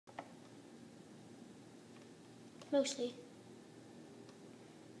mostly.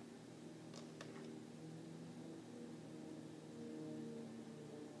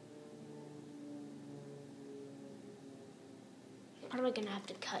 I'm probably gonna have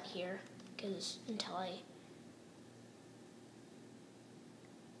to cut here, because until I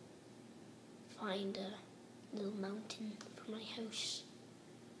find a little mountain for my house.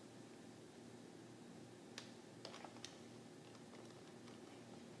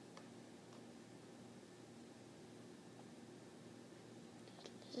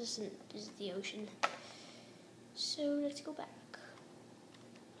 This is the ocean. So let's go back.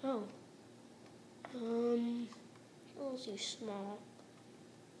 Oh. A little too small.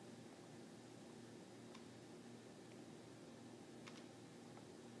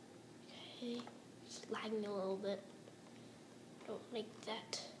 Okay. It's lagging a little bit. Don't like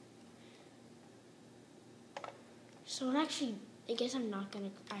that. So I'm actually, I guess I'm not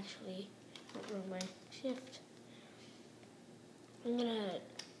gonna actually ruin my shift. I'm gonna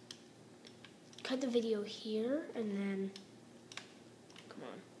cut the video here and then, come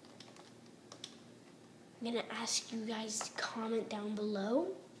on. I'm gonna ask you guys to comment down below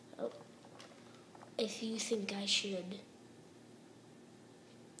if you think I should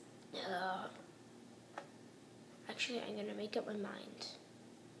actually, I'm gonna make up my mind.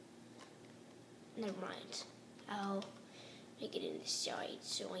 Never mind. I'll make it in the side,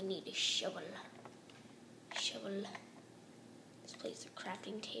 so I need a shovel. Shovel. This place the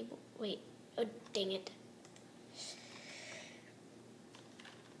crafting table. Wait, oh dang it.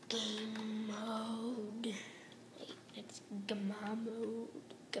 Game mode. Wait, it's gamma mode.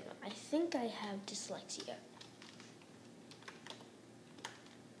 Gamma. I think I have dyslexia.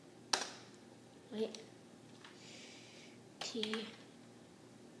 Wait. T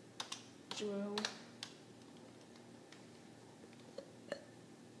 0.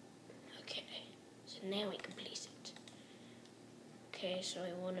 Okay, so now we can place it. Okay, so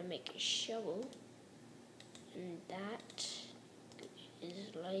I want to make a shovel, and that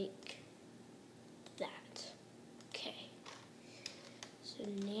is like that. Okay, so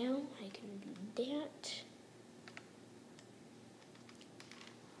now I can do that.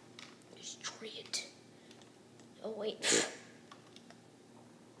 Destroy it. Oh wait.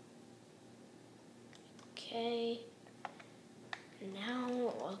 Okay.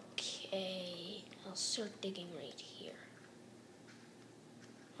 Now, okay. I'll start digging right here.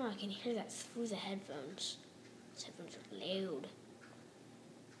 Oh, I can hear that through the headphones. These headphones are loud.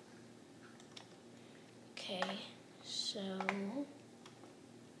 Okay, so I'm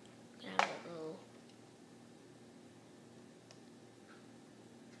gonna have a little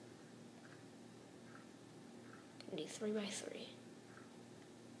do 3 by 3.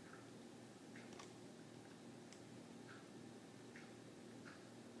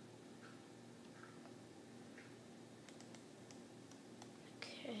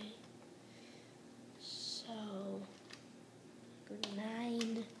 Okay, so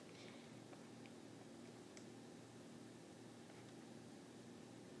 9.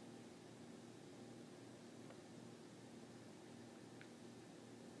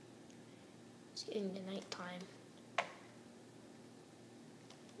 It's getting to nighttime.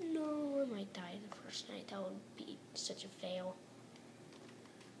 No, I might die the first night. That would be such a fail.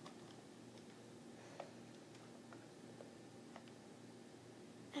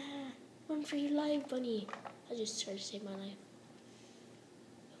 Run for your life, bunny. I just tried to save my life.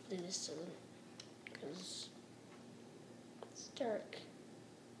 Hopefully this doesn't, because it's dark.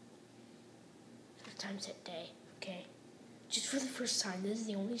 First time set day, okay? Just for the first time. This is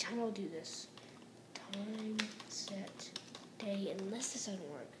the only time I'll do this. Time set day, unless this doesn't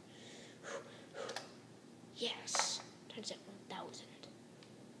work. Yes, time set 1000.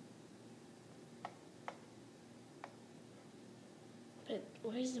 But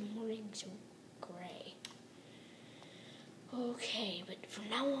why is the morning so gray? Okay, but from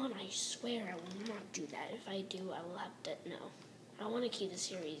now on, I swear I will not do that. If I do, I will have to, no. I want to keep the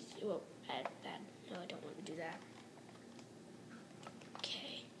series, well, bad. No, I don't want to do that.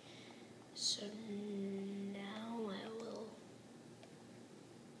 Okay, so now I will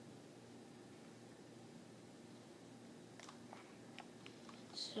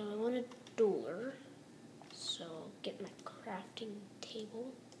so I want a door, so I'll get my crafting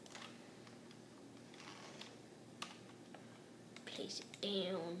table, place it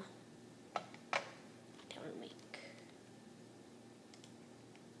down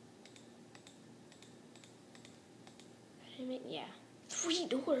and make yeah, 3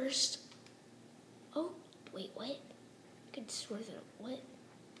 doors. Oh, wait, what? I could swear that, what?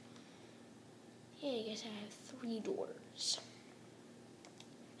 Yeah, I guess I have 3 doors.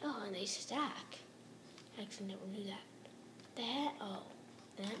 Oh, a nice stack. I actually never knew that.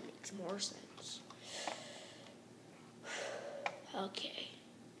 That makes more sense. Okay.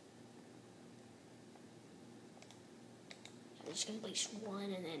 I'm just gonna place one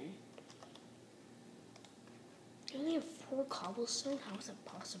and then. I only have 4 cobblestone? How is that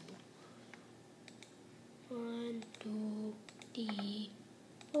possible? 1, 2, 3,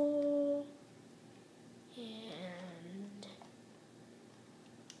 4. And.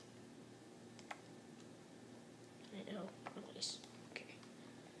 I know, wrong place. Okay.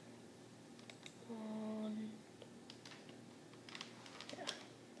 1. Yeah.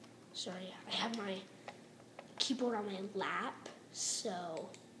 Sorry, I have my keyboard on my lap, so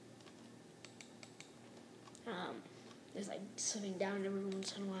it's like slipping down every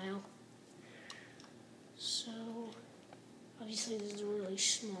once in a while. So obviously this is a really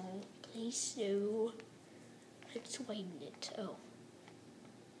small place, so let's widen it. Oh.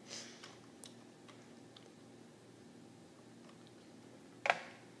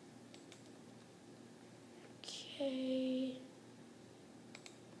 Okay.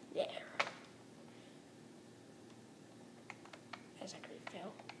 There. That's a great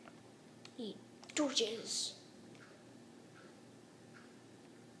fail. Need torches.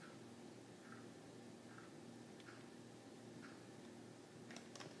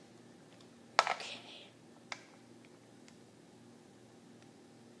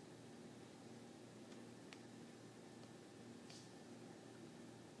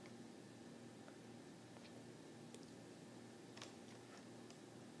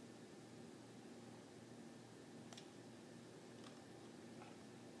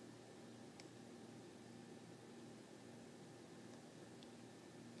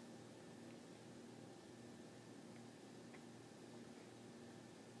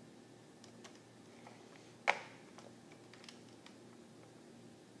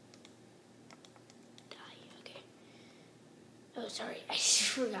 Oh, sorry, I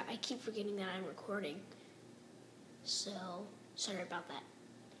forgot. I keep forgetting that I'm recording. So, sorry about that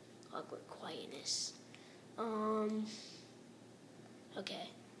awkward quietness. Okay.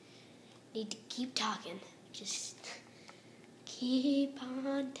 Need to keep talking. Just keep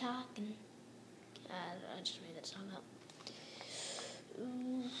on talking. I just made that song up.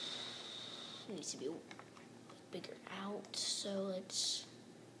 Needs to be bigger out, so let's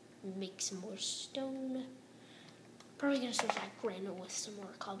make some more stone. Probably gonna switch back random with some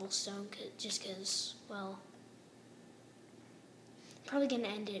more cobblestone, just cause, well, probably gonna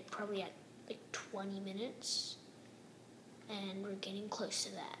end it probably at like 20 minutes, and we're getting close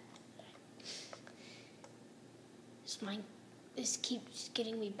to that. This keeps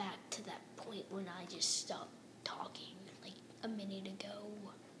getting me back to that point when I just stopped talking like a minute ago.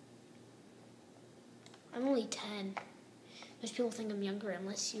 I'm only 10. Most people think I'm younger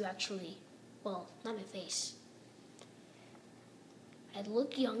unless you actually, well, not my face. I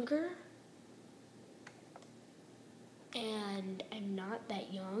look younger, and I'm not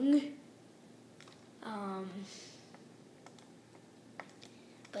that young.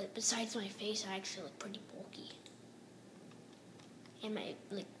 But besides my face, I actually look pretty bulky. And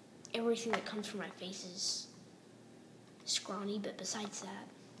everything that comes from my face is scrawny, but besides that,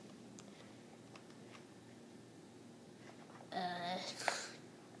 I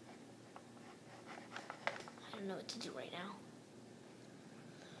don't know what to do right now.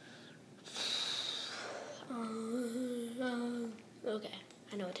 Okay,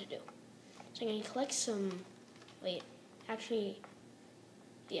 I know what to do. So I'm going to collect some,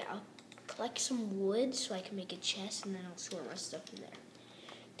 I'll collect some wood so I can make a chest, and then I'll store my stuff in there.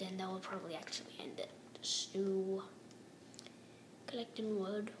 Then that will probably actually end it. So, collecting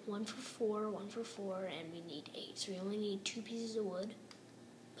wood, 1 for 4, 1 for 4, and we need 8. So we only need 2 pieces of wood,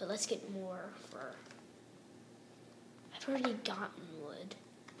 but let's get more for, I've already gotten wood.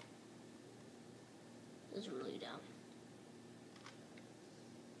 This is really dumb.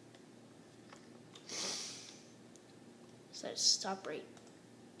 So let's stop right.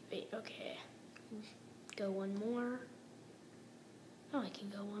 Wait, okay. Go one more. Oh, I can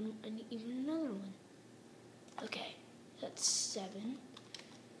go one and even another one. Okay, that's 7.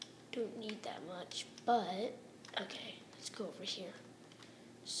 Don't need that much, but okay, let's go over here.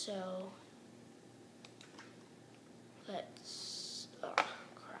 So let's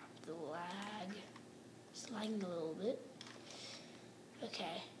the lag. It's lagging a little bit.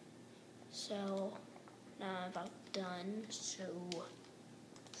 Okay, so now I'm about done, so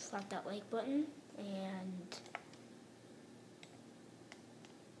slap that like button and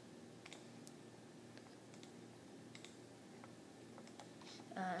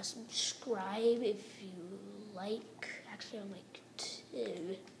subscribe if you like. Actually, I'm like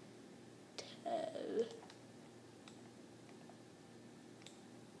 2.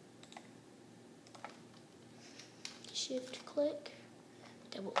 shift click,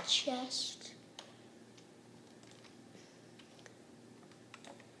 double chest,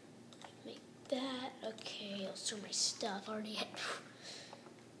 make that. Okay, I'll store my stuff. I already had.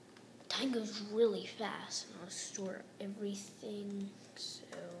 Time goes really fast, and I'll store everything. So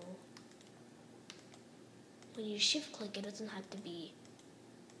when you shift click, it doesn't have to be.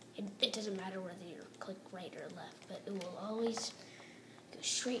 It doesn't matter whether you click right or left, but it will always go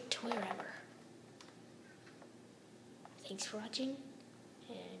straight to wherever. Thanks for watching,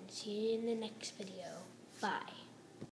 and see you in the next video. Bye.